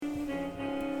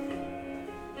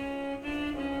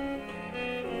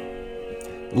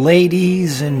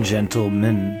Ladies and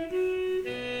gentlemen,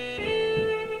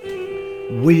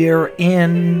 we're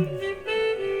in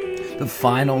the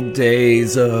final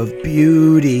days of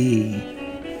beauty.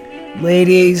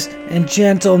 Ladies and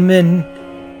gentlemen,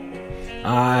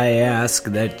 I ask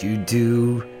that you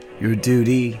do your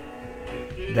duty.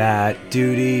 That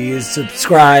duty is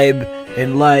subscribe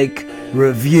and like,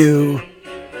 review.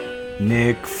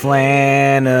 Nick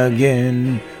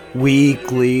Flanagan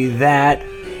Weekly. That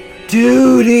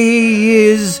duty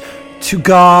is to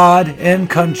God and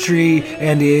country,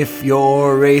 and if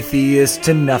you're atheist,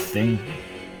 to nothing.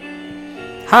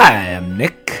 Hi, I'm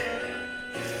Nick.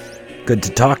 Good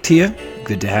to talk to you.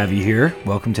 Good to have you here.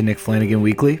 Welcome to Nick Flanagan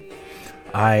Weekly.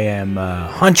 I am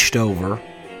hunched over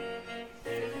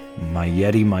my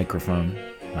Yeti microphone,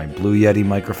 my Blue Yeti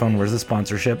microphone. Where's the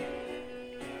sponsorship?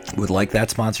 Would like that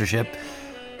sponsorship.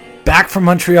 Back from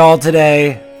Montreal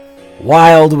today.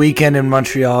 Wild weekend in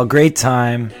Montreal. Great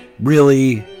time.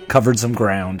 Really covered some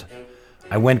ground.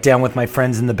 I went down with my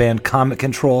friends in the band Comet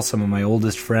Control, some of my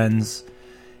oldest friends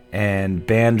and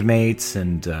bandmates,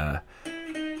 and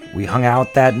we hung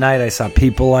out that night. I saw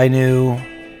people I knew.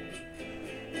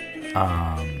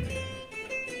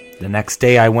 The next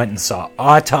day I went and saw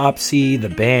Autopsy, the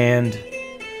band,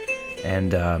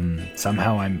 and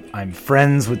somehow I'm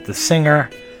friends with the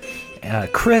singer,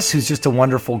 Chris, who's just a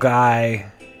wonderful guy.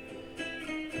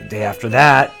 The day after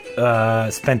that,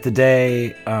 spent the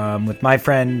day with my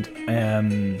friend.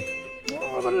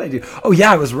 What did I do? Oh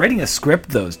yeah, I was writing a script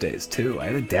those days too. I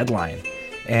had a deadline,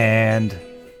 and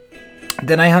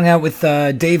then I hung out with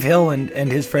Dave Hill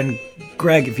and his friend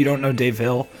Greg. If you don't know Dave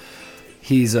Hill,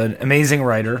 he's an amazing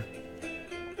writer.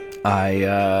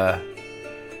 And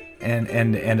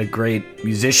a great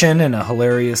musician and a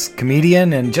hilarious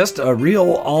comedian and just a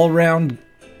real all-around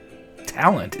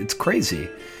talent. It's crazy.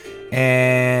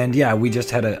 And yeah, we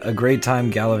just had a great time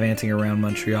gallivanting around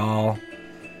Montreal.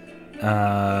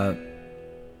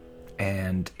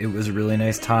 And it was a really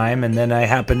nice time. And then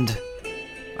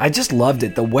I just loved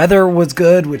it. The weather was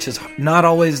good, which is not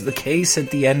always the case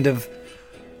at the end of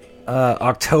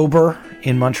October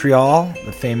in Montreal,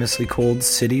 the famously cold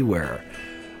city where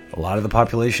a lot of the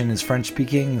population is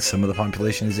French-speaking, some of the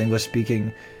population is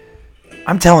English-speaking.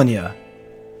 I'm telling you,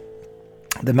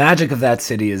 the magic of that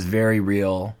city is very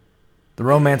real. The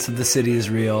romance of the city is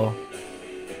real.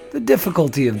 The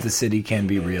difficulty of the city can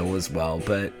be real as well,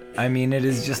 but I mean, it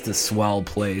is just a swell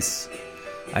place.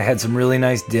 I had some really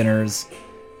nice dinners,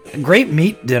 great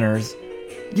meat dinners.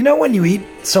 You know when you eat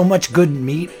so much good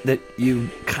meat that you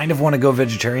kind of want to go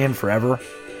vegetarian forever?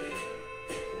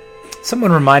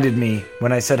 Someone reminded me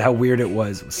when I said how weird it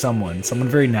was. Someone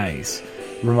very nice,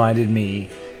 reminded me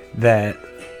that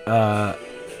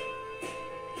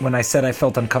when I said I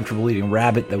felt uncomfortable eating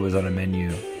rabbit that was on a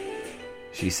menu,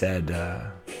 she said,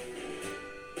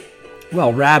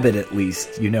 well, rabbit at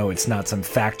least, you know, it's not some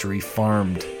factory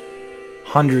farmed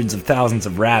hundreds of thousands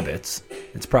of rabbits.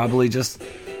 It's probably just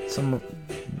some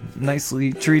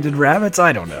nicely treated rabbits.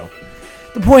 I don't know.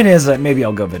 The point is that maybe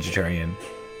I'll go vegetarian.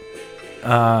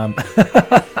 And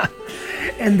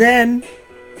then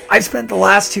I spent the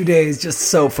last 2 days just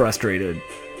so frustrated.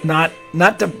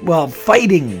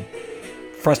 Fighting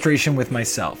frustration with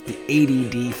myself. The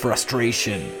ADD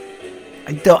frustration.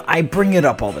 I bring it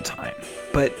up all the time.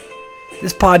 But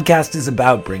this podcast is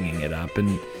about bringing it up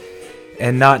and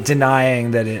not denying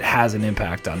that it has an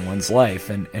impact on one's life,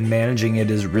 and managing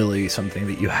it is really something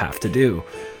that you have to do.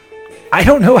 I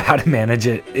don't know how to manage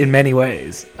it in many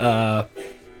ways.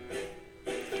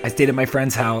 I stayed at my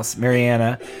friend's house,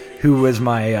 Mariana, who was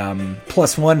my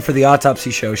 +1 for the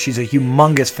Autopsy show. She's a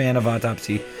humongous fan of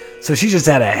Autopsy, so she just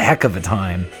had a heck of a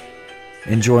time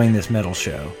enjoying this metal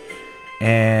show.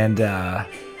 And I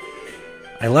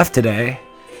left today,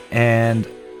 and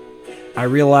I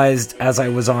realized as I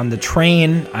was on the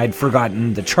train, I'd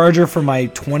forgotten the charger for my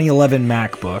 2011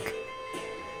 MacBook,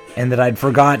 and that I'd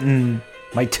forgotten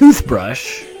my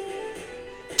toothbrush.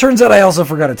 Turns out I also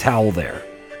forgot a towel there.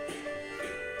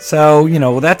 So, you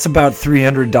know, that's about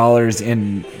 $300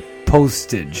 in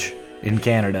postage in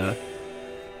Canada.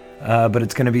 But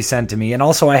it's going to be sent to me. And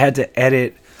also I had to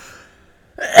edit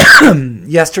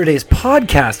yesterday's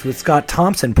podcast with Scott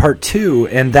Thompson, part 2,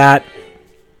 and that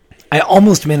I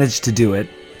almost managed to do it,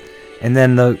 and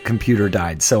then the computer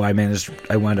died, so I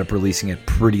wound up releasing it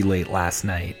pretty late last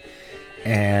night,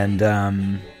 and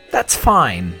that's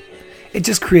fine. It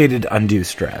just created undue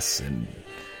stress, and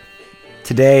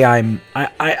today I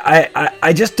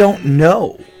just don't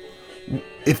know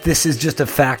if this is just a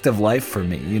fact of life for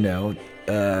me, you know,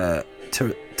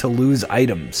 to lose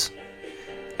items.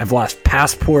 I've lost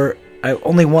passport,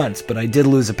 only once, but I did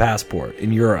lose a passport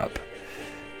in Europe.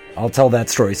 I'll tell that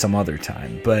story some other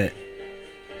time. But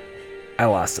I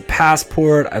lost a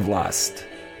passport. I've lost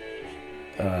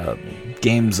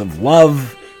games of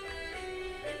love.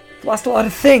 I've lost a lot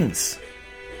of things.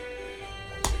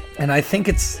 And I think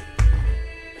it's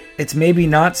maybe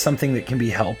not something that can be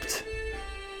helped.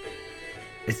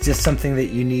 It's just something that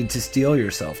you need to steel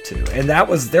yourself to. And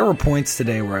there were points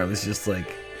today where I was just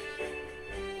like,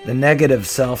 the negative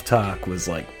self-talk was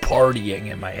like partying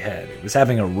in my head. It was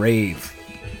having a rave.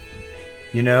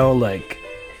 You know, like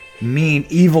mean,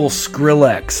 evil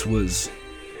Skrillex was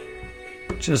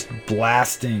just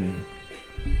blasting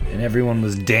and everyone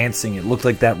was dancing. It looked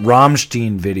like that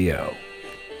Rammstein video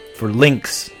for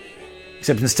Lynx.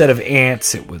 Except instead of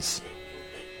ants, it was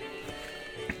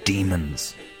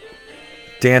demons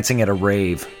dancing at a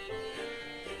rave,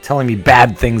 telling me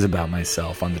bad things about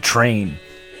myself on the train.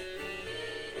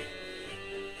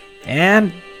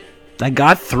 And I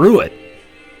got through it.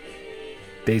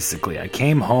 Basically, I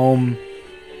came home,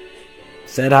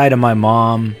 said hi to my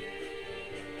mom,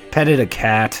 petted a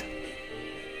cat,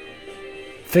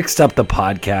 fixed up the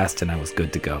podcast, and I was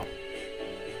good to go.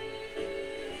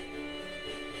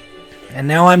 And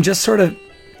now I'm just sort of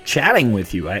chatting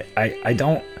with you. I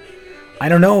don't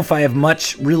know if I have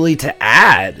much really to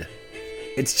add.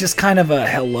 It's just kind of a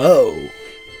hello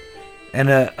and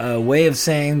a way of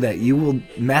saying that you will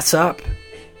mess up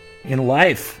in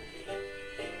life.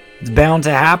 It's bound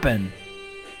to happen.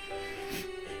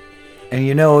 And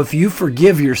you know, if you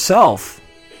forgive yourself,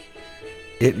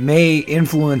 it may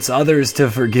influence others to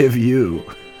forgive you.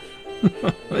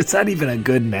 It's not even a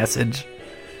good message.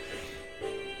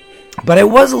 But I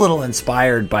was a little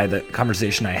inspired by the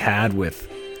conversation I had with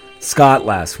Scott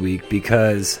last week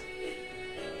because,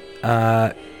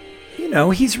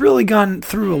 he's really gone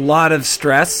through a lot of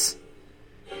stress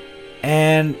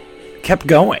and kept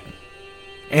going.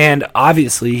 And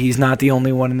obviously, he's not the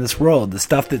only one in this world. The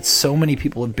stuff that so many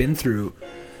people have been through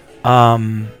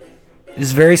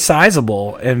is very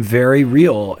sizable and very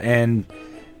real, and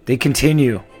they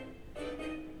continue.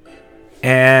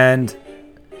 And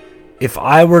if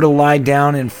I were to lie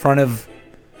down in front of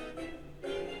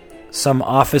some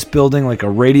office building like a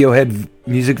Radiohead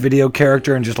music video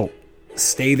character and just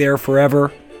stay there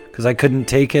forever because I couldn't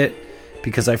take it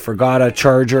because I forgot a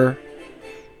charger,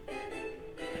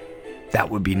 that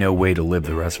would be no way to live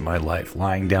the rest of my life,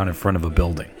 lying down in front of a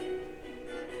building.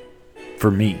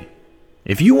 For me.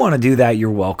 If you want to do that,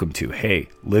 you're welcome to. Hey,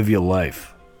 live your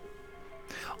life.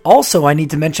 Also, I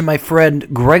need to mention my friend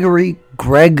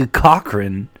Greg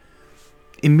Cochran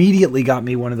immediately got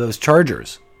me one of those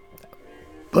chargers.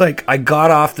 Like, I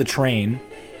got off the train,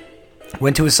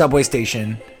 went to a subway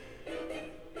station,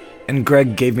 and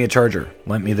Greg gave me a charger,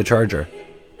 lent me the charger.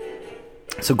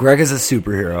 So Greg is a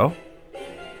superhero.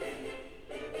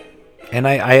 And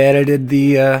I edited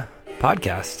the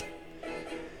podcast.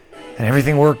 And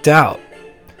everything worked out.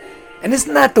 And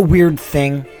isn't that the weird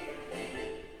thing?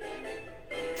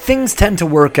 Things tend to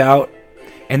work out,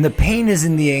 and the pain is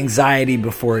in the anxiety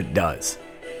before it does.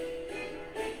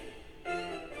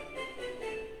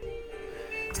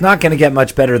 It's not going to get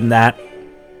much better than that.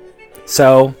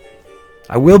 So,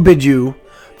 I will bid you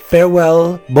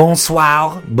farewell,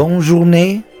 bonsoir, bonne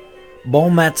journée,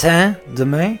 bon matin,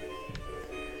 demain.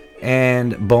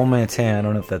 And bon matin, I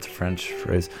don't know if that's a French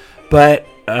phrase. But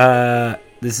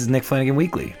this is Nick Flanagan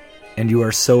Weekly. And you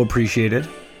are so appreciated.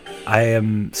 I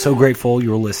am so grateful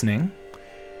you're listening.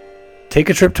 Take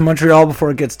a trip to Montreal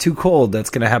before it gets too cold. That's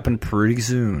going to happen pretty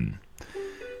soon.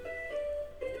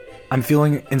 I'm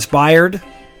feeling inspired.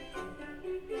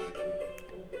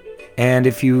 And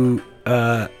if you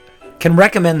can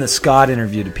recommend the Scott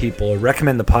interview to people or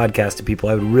recommend the podcast to people,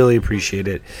 I would really appreciate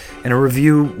it. And a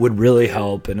review would really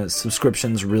help, and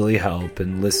subscriptions really help,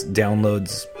 and list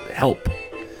downloads help.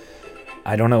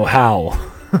 I don't know how,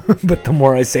 but the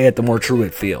more I say it, the more true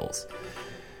it feels.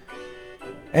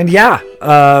 And yeah,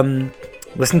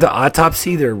 listen to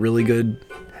Autopsy. They're really good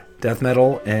death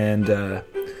metal. And,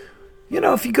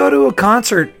 if you go to a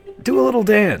concert, do a little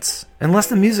dance. Unless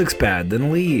the music's bad,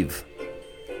 then leave.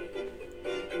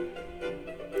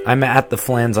 I'm at the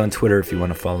Flans on Twitter if you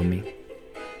want to follow me.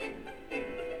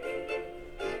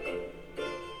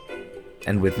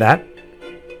 And with that,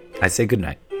 I say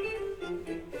goodnight.